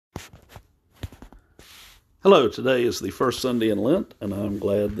Hello, today is the first Sunday in Lent, and I'm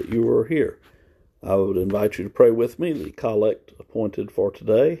glad that you are here. I would invite you to pray with me the collect appointed for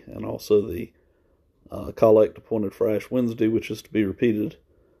today, and also the collect appointed for Ash Wednesday, which is to be repeated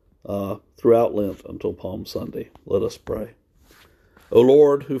throughout Lent until Palm Sunday. Let us pray. O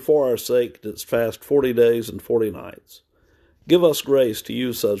Lord, who for our sake didst fast 40 days and 40 nights, give us grace to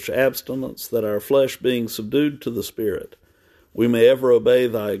use such abstinence that our flesh being subdued to the Spirit, we may ever obey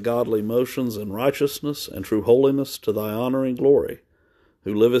thy godly motions in righteousness and true holiness to thy honor and glory,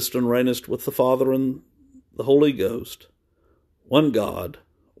 who livest and reignest with the Father and the Holy Ghost, one God,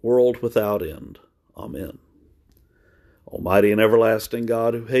 world without end. Amen. Almighty and everlasting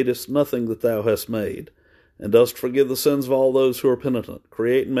God, who hatest nothing that thou hast made, and dost forgive the sins of all those who are penitent,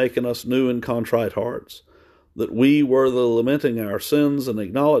 create and make in us new and contrite hearts, that we, worthily lamenting our sins and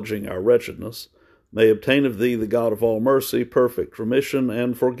acknowledging our wretchedness, may obtain of thee, the God of all mercy, perfect remission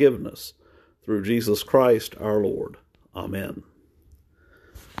and forgiveness, through Jesus Christ our Lord. Amen.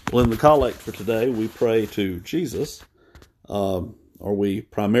 Well, in the collect for today, we pray to Jesus, or we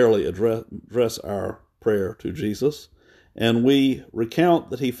primarily address our prayer to Jesus, and we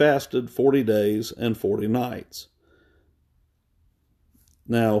recount that he fasted 40 days and 40 nights.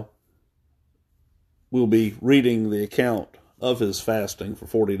 Now, we'll be reading the account of his fasting for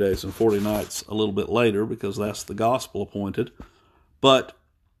 40 days and 40 nights a little bit later, because that's the gospel appointed. But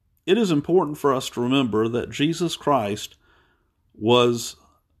it is important for us to remember that Jesus Christ was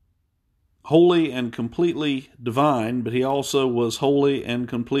holy and completely divine, but he also was holy and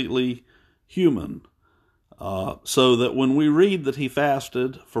completely human. So that when we read that he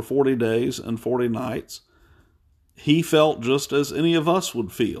fasted for 40 days and 40 nights, he felt just as any of us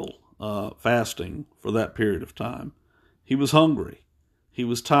would feel fasting for that period of time. He was hungry. He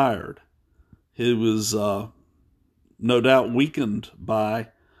was tired. He was no doubt weakened by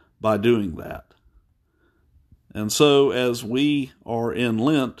doing that. And so as we are in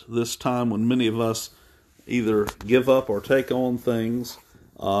Lent, this time when many of us either give up or take on things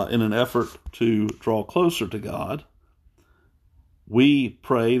in an effort to draw closer to God, we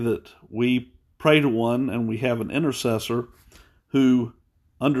pray to one and we have an intercessor who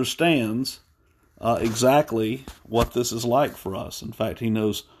understands exactly what this is like for us. In fact, he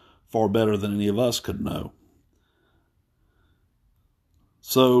knows far better than any of us could know.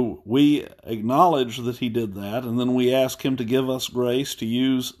 So we acknowledge that he did that, and then we ask him to give us grace to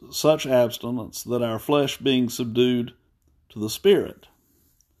use such abstinence that our flesh being subdued to the Spirit,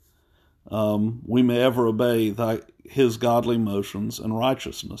 we may ever obey his godly motions and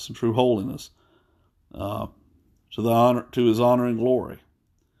righteousness and true holiness to his honor and glory.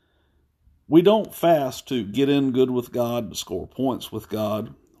 We don't fast to get in good with God, to score points with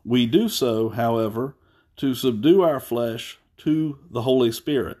God. We do so, however, to subdue our flesh to the Holy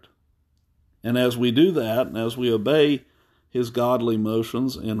Spirit. And as we do that, and as we obey his godly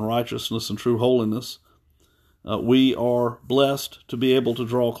motions in righteousness and true holiness, we are blessed to be able to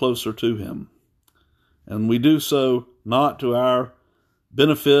draw closer to him. And we do so not to our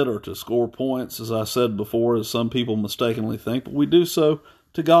benefit or to score points, as I said before, as some people mistakenly think, but we do so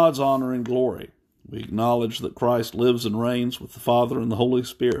to God's honor and glory. We acknowledge that Christ lives and reigns with the Father and the Holy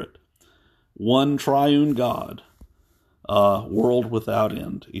Spirit, one triune God, world without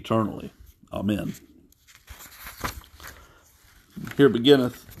end, eternally. Amen. Here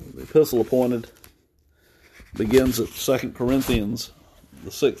beginneth the epistle appointed, begins at 2 Corinthians,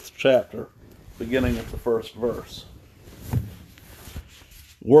 the 6th chapter, beginning at the first verse.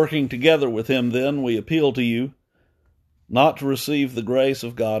 Working together with him, then, we appeal to you, not to receive the grace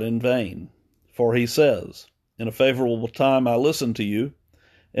of God in vain. For he says, in a favorable time I listened to you,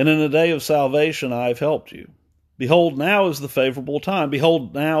 and in a day of salvation I have helped you. Behold, now is the favorable time.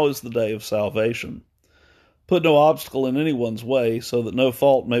 Behold, now is the day of salvation. Put no obstacle in anyone's way, so that no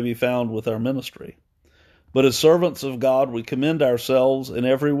fault may be found with our ministry. But as servants of God we commend ourselves in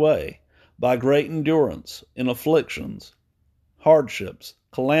every way, by great endurance, in afflictions, hardships,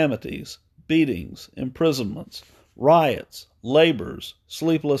 calamities, beatings, imprisonments, riots, labors,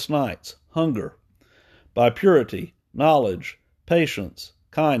 sleepless nights, hunger, by purity, knowledge, patience,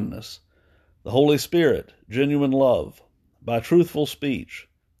 kindness, the Holy Spirit, genuine love, by truthful speech,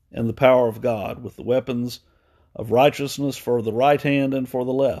 and the power of God, with the weapons of righteousness for the right hand and for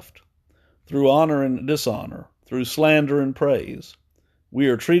the left, through honor and dishonor, through slander and praise. We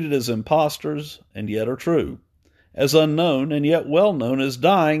are treated as impostors, and yet are true, as unknown, and yet well known, as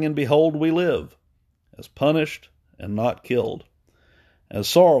dying, and behold we live, as punished, and not killed, as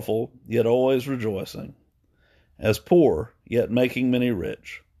sorrowful, yet always rejoicing, as poor, yet making many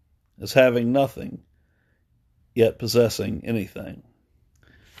rich, as having nothing, yet possessing anything.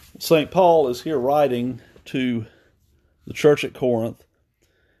 St. Paul is here writing to the church at Corinth,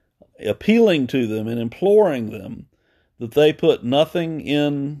 appealing to them and imploring them that they put nothing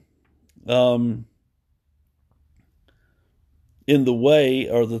in the way,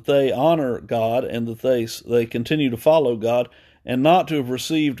 or that they honor God and that they continue to follow God, and not to have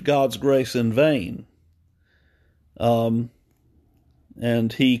received God's grace in vain. And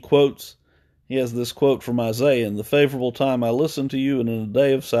he has this quote from Isaiah: "In the favorable time I listened to you, and in the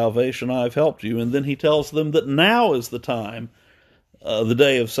day of salvation I have helped you." And then he tells them that now is the time, the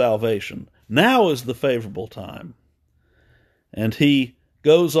day of salvation. Now is the favorable time. And he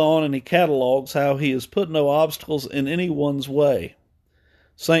goes on and he catalogs how he has put no obstacles in anyone's way.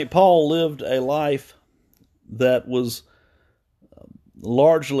 St. Paul lived a life that was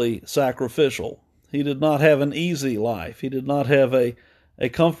largely sacrificial. He did not have an easy life. He did not have a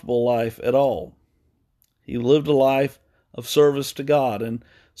comfortable life at all. He lived a life of service to God, and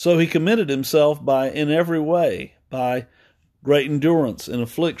so he committed himself in every way, by great endurance in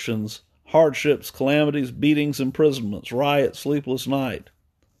afflictions, hardships, calamities, beatings, imprisonments, riots, sleepless nights,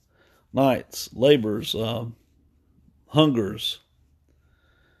 labors, hungers.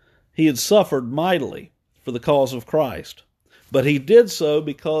 He had suffered mightily for the cause of Christ, but he did so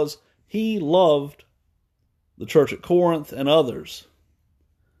because he loved the church at Corinth and others.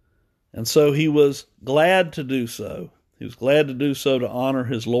 And so he was glad to do so. He was glad to do so to honor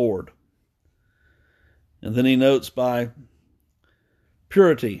his Lord. And then he notes, by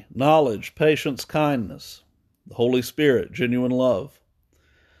purity, knowledge, patience, kindness, the Holy Spirit, genuine love,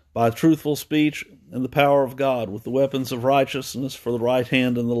 by truthful speech and the power of God, with the weapons of righteousness for the right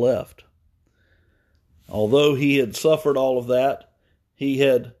hand and the left. Although he had suffered all of that, he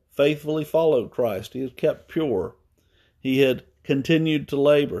had faithfully followed Christ. He had kept pure. He had continued to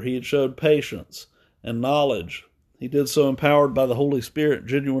labor. He had showed patience and knowledge. He did so empowered by the Holy Spirit,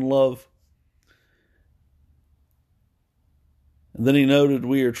 genuine love. And then he noted,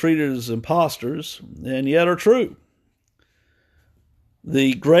 we are treated as impostors, and yet are true.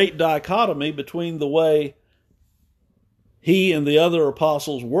 The great dichotomy between the way he and the other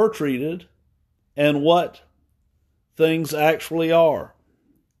apostles were treated and what things actually are.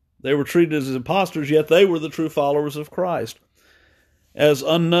 They were treated as impostors, yet they were the true followers of Christ. As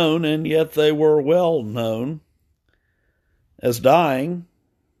unknown, and yet they were well known. As dying,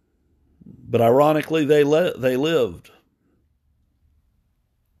 but ironically they lived.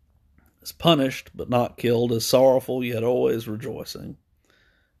 As punished, but not killed. As sorrowful, yet always rejoicing.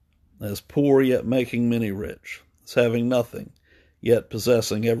 As poor, yet making many rich. As having nothing, yet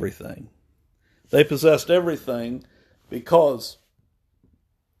possessing everything. They possessed everything because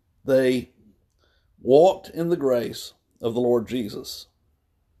they walked in the grace of the Lord Jesus.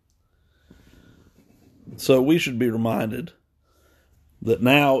 So we should be reminded that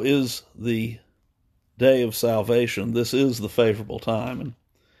now is the day of salvation. This is the favorable time.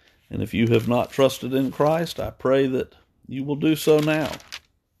 And if you have not trusted in Christ, I pray that you will do so now.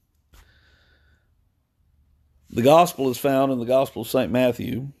 The gospel is found in the Gospel of St.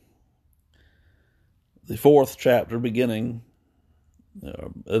 Matthew, the 4th chapter, beginning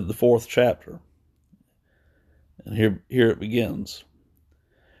the 4th chapter. And here it begins.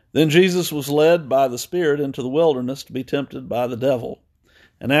 Then Jesus was led by the Spirit into the wilderness to be tempted by the devil.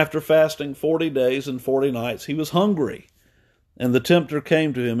 And after fasting 40 days and 40 nights, he was hungry. And the tempter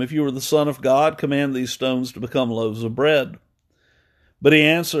came to him, "If you are the Son of God, command these stones to become loaves of bread." But he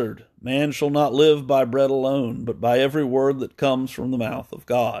answered, "Man shall not live by bread alone, but by every word that comes from the mouth of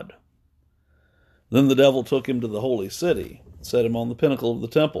God." Then the devil took him to the holy city, set him on the pinnacle of the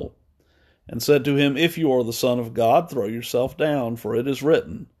temple, and said to him, "If you are the Son of God, throw yourself down, for it is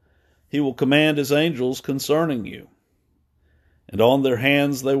written, He will command His angels concerning you, and on their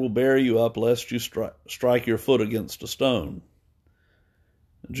hands they will bear you up, lest you strike your foot against a stone."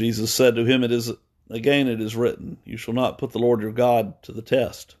 And Jesus said to him, "It is written, You shall not put the Lord your God to the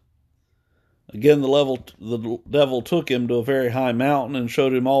test." Again the devil took him to a very high mountain, and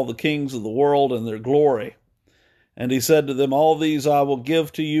showed him all the kings of the world and their glory. And he said to them, "All these I will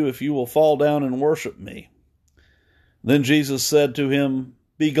give to you, if you will fall down and worship me." Then Jesus said to him,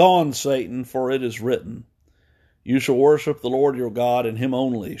 "Begone, Satan, for it is written, You shall worship the Lord your God, and Him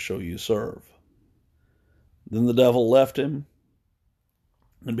only shall you serve." Then the devil left him,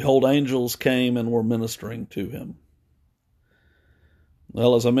 and behold, angels came and were ministering to him.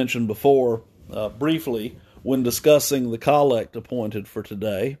 Well, as I mentioned before, briefly, when discussing the collect appointed for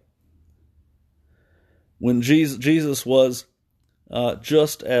today, when Jesus was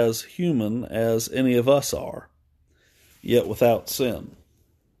just as human as any of us are, yet without sin.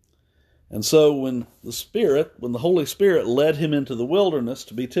 And so when the Holy Spirit led him into the wilderness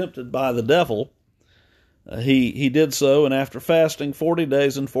to be tempted by the devil, he did so, and after fasting 40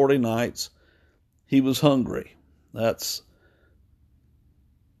 days and 40 nights, he was hungry. That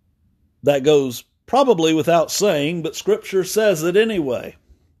goes probably without saying, but Scripture says it anyway.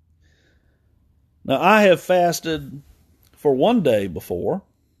 Now, I have fasted for one day before.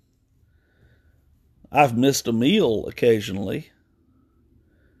 I've missed a meal occasionally.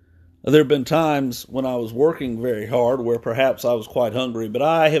 There have been times when I was working very hard where perhaps I was quite hungry, but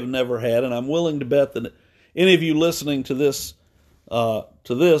I have never had, and I'm willing to bet that any of you listening to this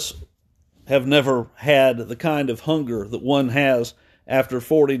have never had the kind of hunger that one has after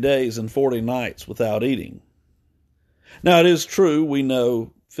 40 days and 40 nights without eating. Now, it is true, we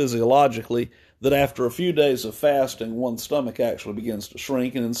know physiologically, that after a few days of fasting, one's stomach actually begins to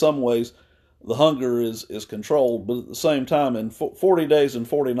shrink, and in some ways, the hunger is controlled, but at the same time, in 40 days and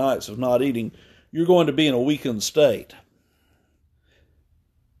 40 nights of not eating, you're going to be in a weakened state.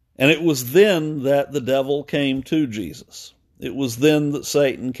 And it was then that the devil came to Jesus. It was then that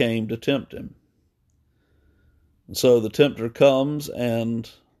Satan came to tempt him. And so the tempter comes, and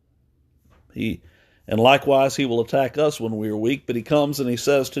likewise he will attack us when we are weak, but he comes and he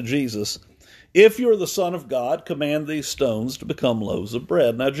says to Jesus, "If you're the Son of God, command these stones to become loaves of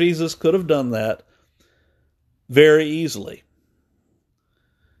bread." Now, Jesus could have done that very easily.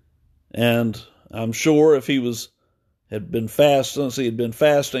 And I'm sure if he had been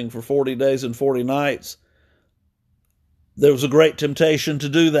fasting for 40 days and 40 nights, there was a great temptation to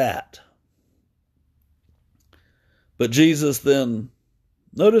do that. But Jesus then,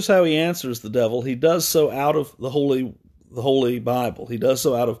 notice how he answers the devil. He does so out of the Holy Bible. He does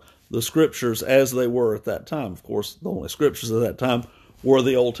so out of the Scriptures as they were at that time. Of course, the only Scriptures at that time were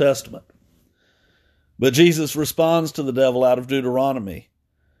the Old Testament. But Jesus responds to the devil out of Deuteronomy,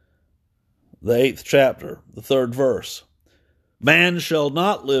 the 8th chapter, the 3rd verse. "Man shall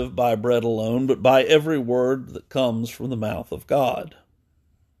not live by bread alone, but by every word that comes from the mouth of God."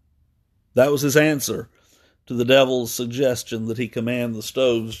 That was his answer to the devil's suggestion that he command the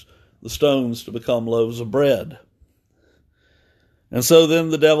stones to become loaves of bread. And so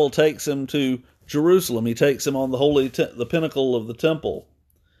then the devil takes him to Jerusalem. He takes him on the pinnacle of the temple.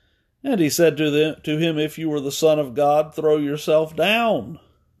 And he said to him, "If you were the Son of God, throw yourself down."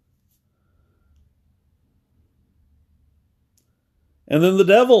 And then the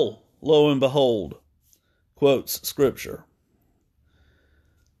devil, lo and behold, quotes Scripture.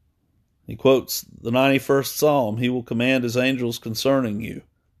 He quotes the 91st Psalm, "He will command his angels concerning you,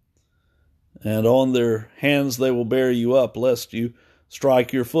 and on their hands they will bear you up, lest you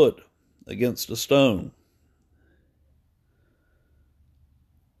strike your foot against a stone."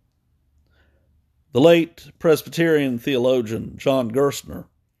 The late Presbyterian theologian John Gerstner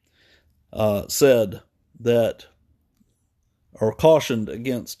said that, or cautioned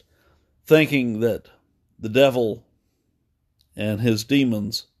against thinking that the devil and his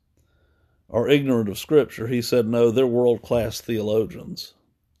demons are ignorant of Scripture. He said, no, they're world-class theologians.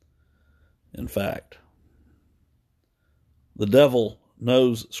 In fact, the devil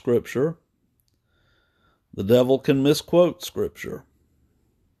knows Scripture. The devil can misquote Scripture.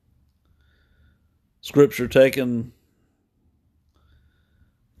 Scripture taken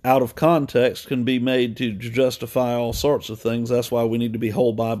out of context can be made to justify all sorts of things. That's why we need to be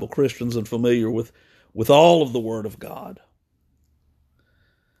whole Bible Christians and familiar with all of the Word of God.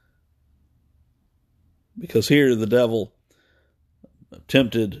 Because here the devil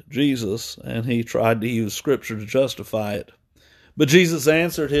tempted Jesus, and he tried to use Scripture to justify it. But Jesus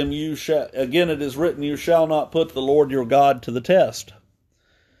answered him, again it is written, "You shall not put the Lord your God to the test."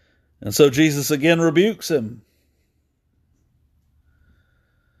 And so Jesus again rebukes him.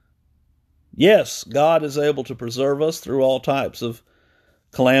 Yes, God is able to preserve us through all types of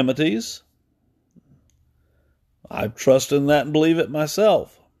calamities. I trust in that and believe it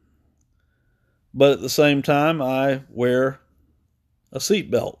myself. But at the same time, I wear a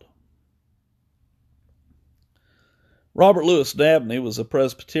seatbelt. Robert Louis Dabney was a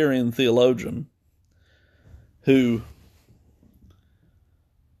Presbyterian theologian who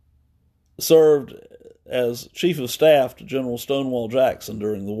served as chief of staff to General Stonewall Jackson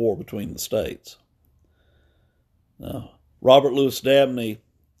during the war between the states. Now, Robert Louis Dabney,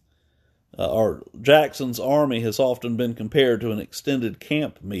 or Jackson's army, has often been compared to an extended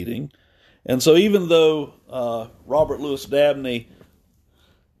camp meeting. And so even though Robert Louis Dabney,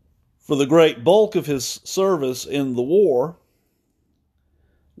 for the great bulk of his service in the war,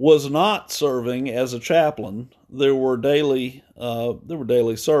 was not serving as a chaplain, there were daily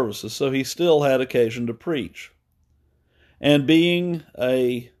services, so he still had occasion to preach. And being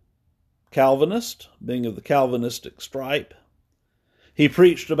a Calvinist, being of the Calvinistic stripe, he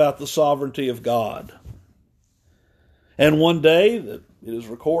preached about the sovereignty of God. And one day, it is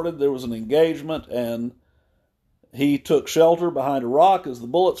recorded, there was an engagement, and he took shelter behind a rock as the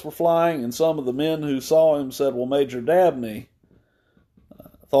bullets were flying, and some of the men who saw him said, "Well, Major Dabney,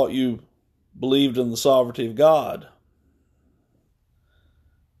 I thought you believed in the sovereignty of God."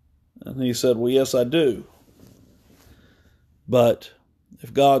 And he said, "Well, yes, I do. But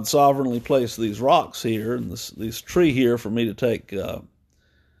if God sovereignly placed these rocks here and this tree here for me to take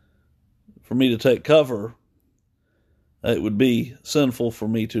cover, it would be sinful for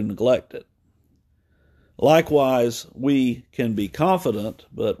me to neglect it. Likewise, we can be confident,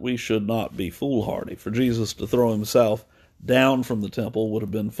 but we should not be foolhardy. For Jesus to throw himself down from the temple would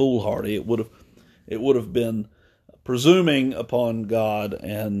have been foolhardy. It would have been presuming upon God,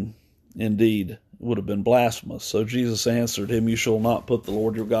 and indeed would have been blasphemous. So Jesus answered him, "You shall not put the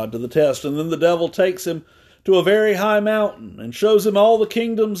Lord your God to the test." And then the devil takes him to a very high mountain and shows him all the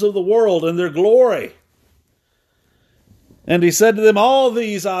kingdoms of the world and their glory. And he said to them, "All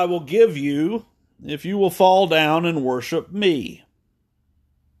these I will give you if you will fall down and worship me."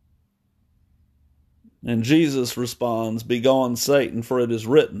 And Jesus responds, "Begone, Satan, for it is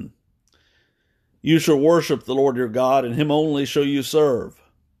written, you shall worship the Lord your God, and him only shall you serve."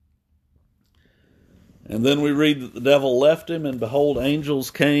 And then we read that the devil left him, and behold, angels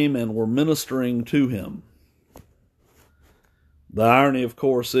came and were ministering to him. The irony, of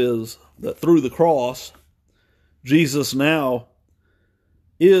course, is that through the cross, Jesus now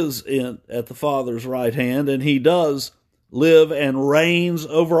is at the Father's right hand, and he does live and reigns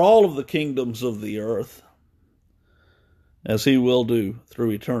over all of the kingdoms of the earth, as he will do through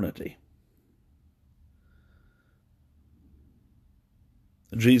eternity.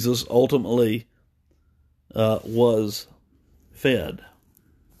 Jesus ultimately was fed.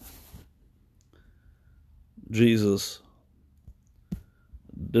 Jesus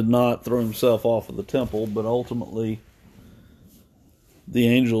did not throw himself off of the temple, but ultimately the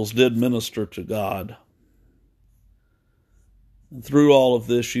angels did minister to God. And through all of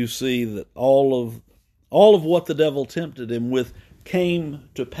this, you see that all of what the devil tempted him with came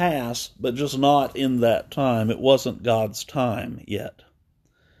to pass, but just not in that time. It wasn't God's time yet.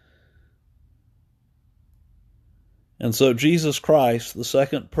 And so Jesus Christ, the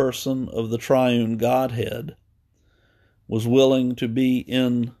second person of the triune Godhead, was willing to be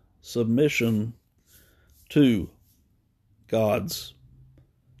in submission to God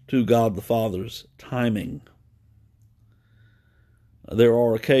the Father's timing. There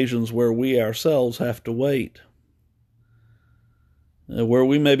are occasions where we ourselves have to wait, where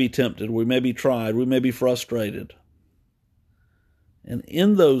we may be tempted, we may be tried, we may be frustrated. And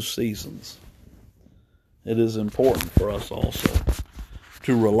in those seasons, it is important for us also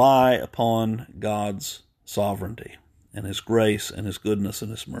to rely upon God's sovereignty and his grace and his goodness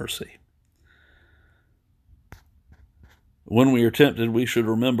and his mercy. When we are tempted, we should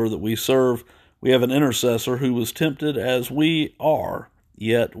remember that we have an intercessor who was tempted as we are,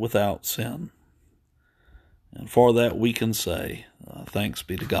 yet without sin. And for that we can say, thanks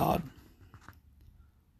be to God.